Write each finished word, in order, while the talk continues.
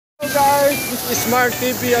guys, this is Mhar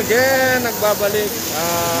TV again. Nagbabalik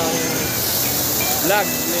ang vlog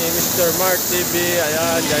ni Mr. Mhar TV.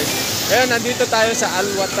 Ayan guys. Ayan, nandito tayo sa Al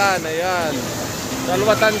Watan. Ayan. Sa Al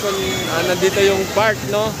Watan kung nandito yung park,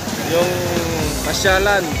 no? Yung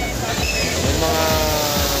pasyalan. Yung mga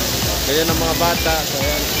ganyan ng mga bata. So,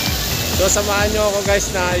 ayan. So samahan nyo ako guys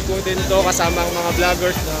na ikutin to kasama ang mga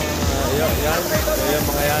vloggers na yan. So, yung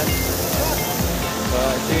mga yan. So,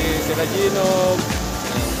 sila Gino,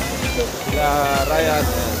 sila Riyahd.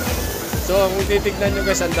 So kung titignan nyo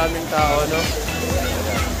guys, ang daming tao, no?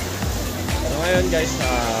 So ngayon guys,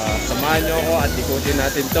 samahan nyo ako at ikutin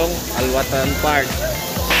natin tong Al Watan Park.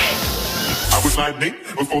 I was lightning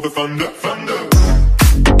before the thunder.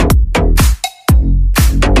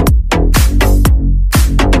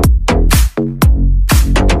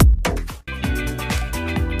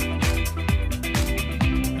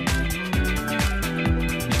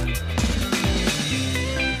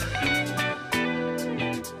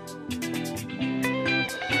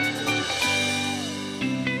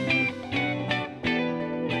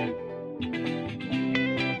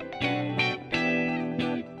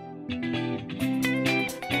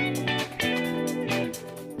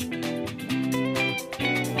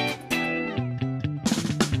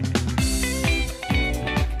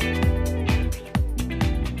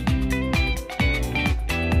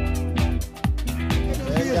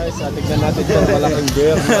 Tignan natin itong malaking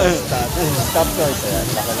bear. Stop guys. Ayan,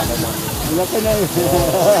 laki-laki na. Laki na yun.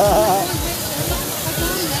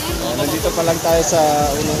 Nandito pa lang tayo sa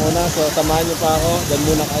unang-una. So samahan nyo pa ako. Diyan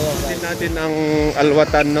muna kayo. Tignan natin ang Al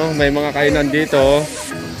Watan, no? May mga kainan dito.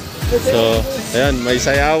 So, ayan, may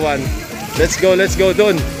sayawan. Let's go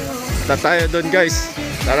dun. Tayo dun guys.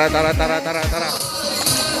 Tara.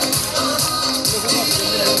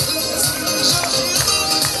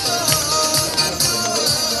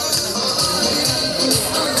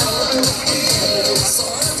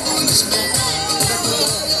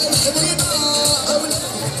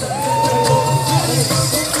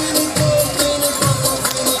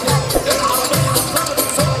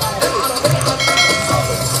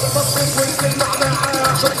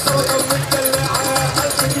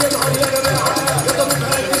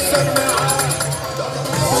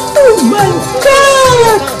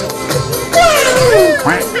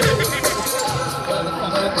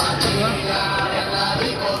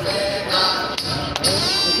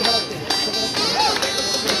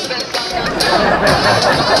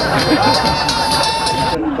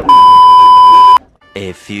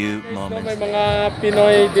 A few moments. So, may mga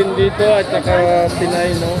Pinoy din dito at saka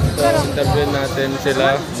Pinay, no? So, interview natin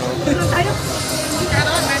sila, no?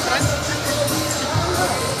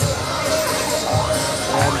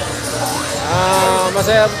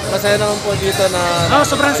 Masaya naman po dito na...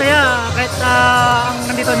 sobrang saya. Kahit ang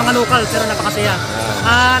nandito yung mga local, pero napakasaya.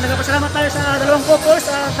 Nagpapasalamat tayo sa dalawang couples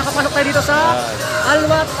at nakapasok tayo dito sa Al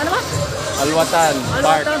Watan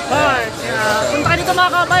Park. Punta ka dito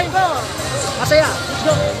mga kabayan ko. Masaya. Let's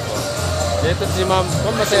go. Dito si ma'am.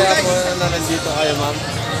 Ma'am, masaya po na nandito kayo, ma'am.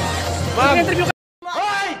 Ma'am! Interview ka.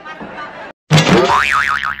 Hoy! Oh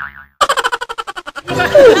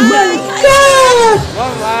my God!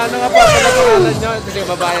 Ma'am, ano nga pa pala pangalan nyo? Ito yung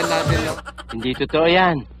babayan natin, no? Hindi totoo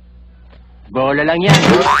yan. Bola lang yan.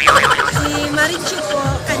 Si Marichu po,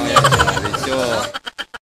 Kanyete. Marichu.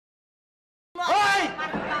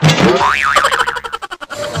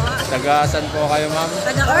 Taga-asan po kayo, ma'am?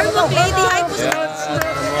 Taga-Ormoc, Lady. Hi po sa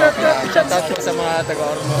Shoutout po sa mga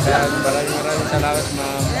taga-Ormoc. Maraming salamat,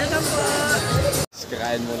 ma'am. welcome po.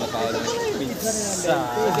 Kakain muna tayo ng pizza.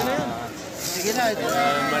 Sige na.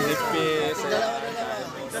 Manipis.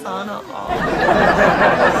 Ano?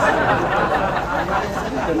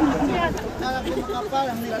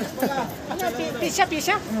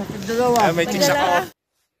 Pisya. May tiksa ko.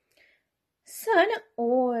 Sana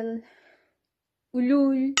all.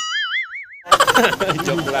 Ulul.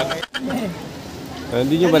 Joke lang.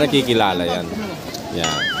 Hindi nyo ba nakikilala yan?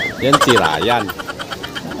 Yan si Ryan.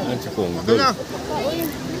 Yan si Punggol.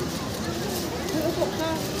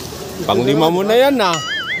 Panglima mo na yan, ha?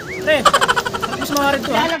 Mas mga rin to.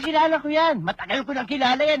 Kilala ko yan. Matagal ko nang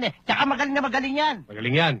kilala yan eh. Tsaka magaling yan.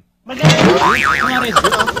 Magaling yan. Magaling. Mga rin.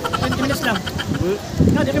 20 minutes lang.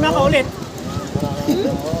 Di kami makaulit.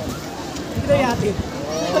 Hindi daw yatid.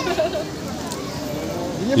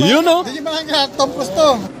 You know? Hindi ba nga Tom Cruise?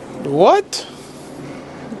 What?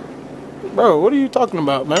 Bro, what are you talking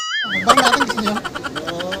about, man? Bang natin gusto niyo?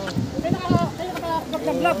 Kaya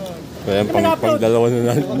naka-vlog. Kaya pang-dalawa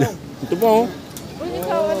na natin. Ito po.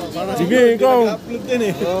 Sige, ikaw.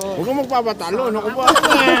 Huwag kang magpapatalo. Naku ba?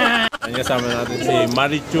 Ayan, kasama natin si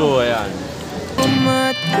Marichu. Ayan.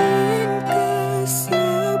 Umatin ka sa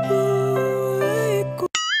buhay.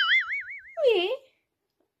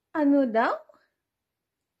 daw?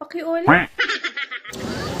 Pakiulit?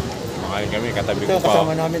 Okay kami, katabi Ito ko yung pa.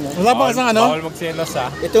 kasama namin, no? Wala pa kasang ano? Bawal magselos ha.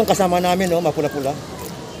 Ito yung kasama namin, no? Mapula-pula.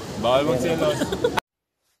 Bawal magselos.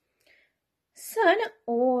 Sana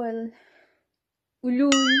all.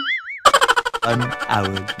 Ulul. An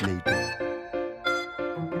hour later.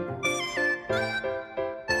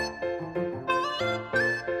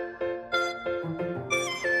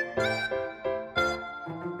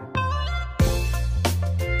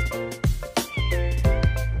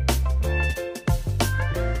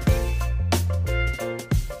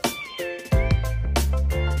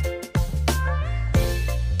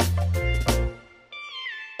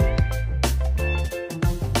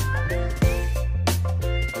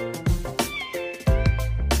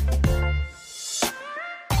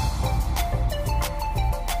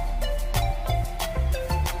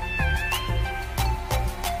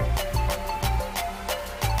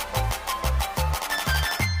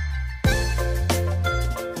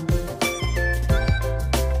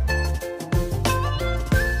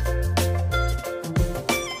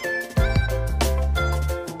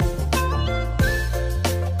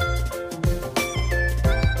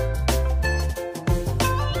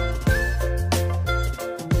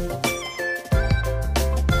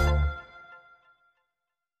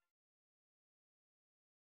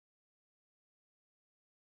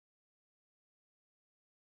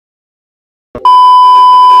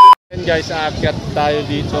 Yan guys, aakyat tayo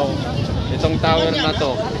dito. Itong tower na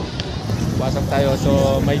to. Pasok tayo.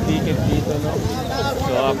 So may ticket dito, no?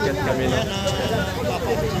 So aakyat kami, no?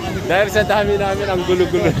 Dahil sa dami namin, ang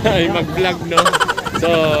gulo-gulo na ay mag-vlog, no? So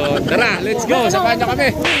tara, let's go! Samahan nyo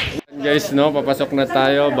kami! Guys, no? Papasok na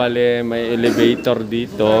tayo. Bale, may elevator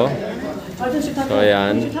dito. So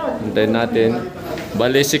ayan, hintayin natin.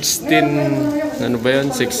 Bale, 16, ano ba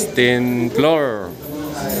yun? 16 floor.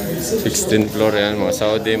 16 floor yan, mga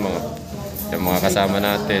Saudi, yung mga kasama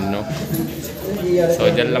natin, no? So,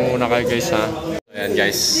 dyan lang muna kayo guys, ha? Ayan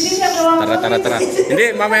guys, tara.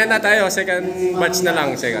 Hindi, mamaya na tayo, second batch na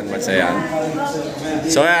lang, second batch, ayan.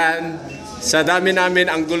 So, ayan, sa dami namin,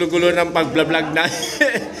 ang gulo-gulo ng pag-vlog na.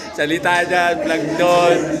 Salita dyan, vlog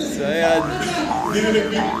doon. So, ayan.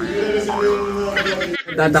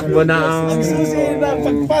 Tatakbo na ang...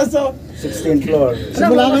 16 floor.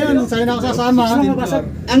 Simula ngayon, sa'yo na ako sasama.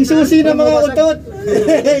 Ang susi ng mga utot.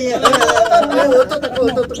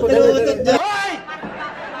 Utot dyan. Hoy!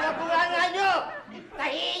 Mga bunganga nyo!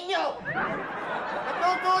 Tahiin nyo!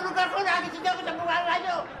 Natutulog ako, nagising ako sa bunganga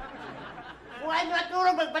nyo! Buhay nyo at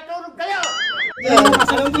tulog, magpatulog kayo!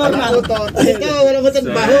 Anong floor na? Ikaw, walang utot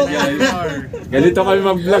baho. Ganito kami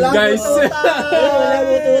mag-vlog guys. Walang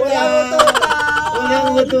utot.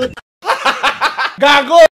 Walang utot.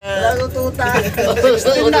 Gago! Walang ututan.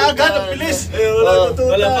 16 na agad, ang bilis. Walang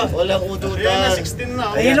ututan. Walang ututan. 16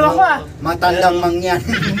 na. Nahilo ako ah. Matandang mangyan.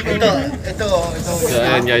 Ito. So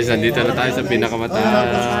ayan guys, nandito na tayo sa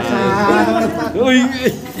pinakamataas. Uy!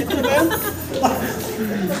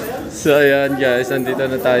 So ayan guys, nandito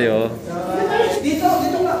na tayo.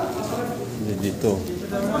 Dito.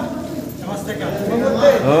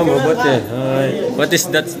 Oh, mabuti. Hi. What is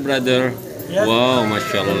that, brother? Wow,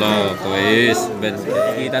 mashallah. Guys,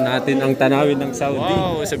 nakikita natin ang tanawin ng Saudi.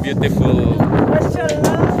 Wow, it's a beautiful.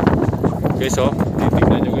 Mashallah. Guys, oh,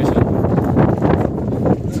 titignan nyo guys, oh.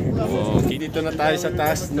 Oh, dito na tayo sa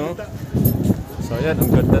taas, no? So, ayan,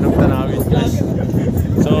 ang ganda ng tanawin, guys.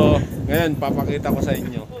 So, ngayon, papakita ko sa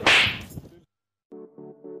inyo.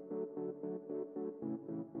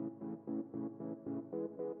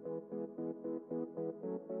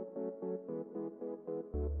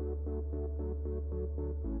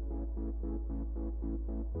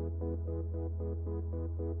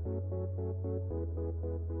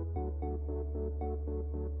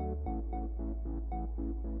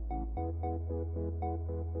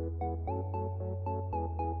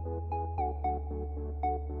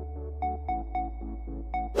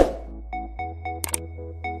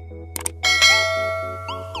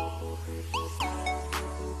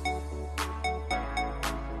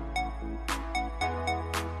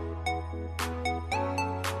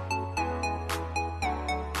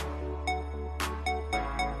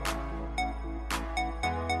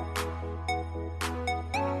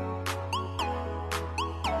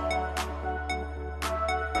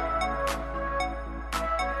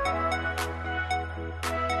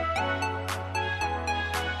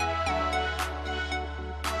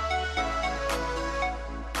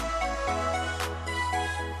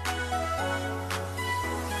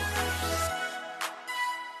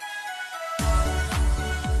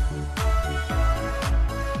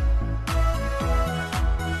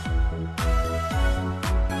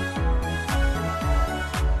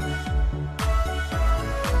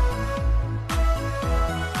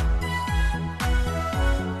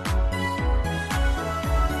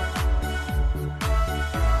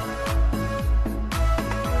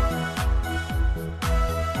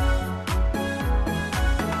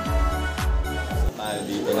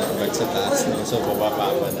 dyan sa taas. No? So,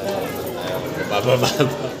 bababa na. Ayaw, bababa.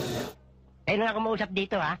 Kayo na ako mausap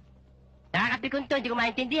dito, ha? Nakakapikon to, hindi ko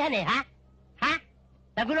maintindihan eh, ha? Ha?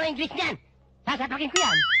 Nagulo ang English niyan. Sasapakin ko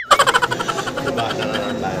yan. Baba na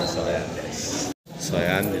naman tayo. So, ayan guys. So,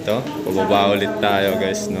 ayan, dito. Pababa ulit tayo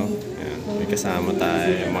guys, no? Ayan, may kasama tayo.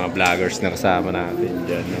 Yung mga vloggers na kasama natin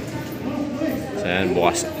dyan, no? So, ayan,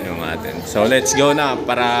 bukas yung atin. So, let's go na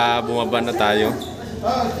para bumaba na tayo.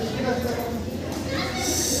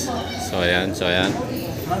 So, ayan. So,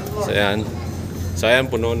 ayan,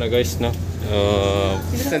 puno na guys, no?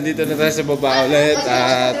 Nandito na tayo sa baba ulit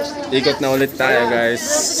at ikot na ulit tayo guys.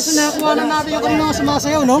 Kasi nakuha na natin yung mga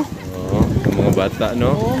sumasayaw, no? Oo, yung mga bata,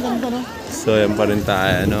 no? Oo, ganda, no? So, yan pa rin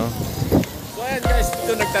tayo, no? So, ayan guys,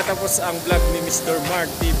 dito nagtatapos ang vlog ni Mr. Mhar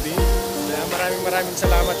TV. Maraming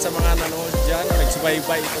salamat sa mga nanood dyan.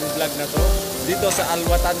 Nagsubaybay itong vlog na to dito sa Al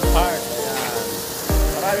Watan Park.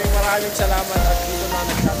 Ayan. Maraming salamat at dito na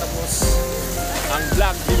nagtatapos ang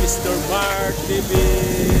vlog ni Mr. Mhar TV.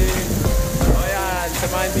 So, ayan, sa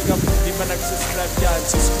mga hindi pa nag-subscribe dyan,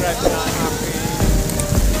 subscribe na ang aking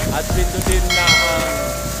at pindutin na ang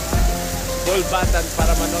bell button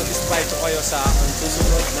para ma-notify ko kayo sa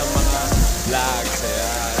susunod na mga vlogs.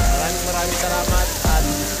 Ayan. Maraming salamat at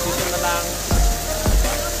dito na lang.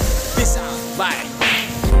 Peace out. Bye.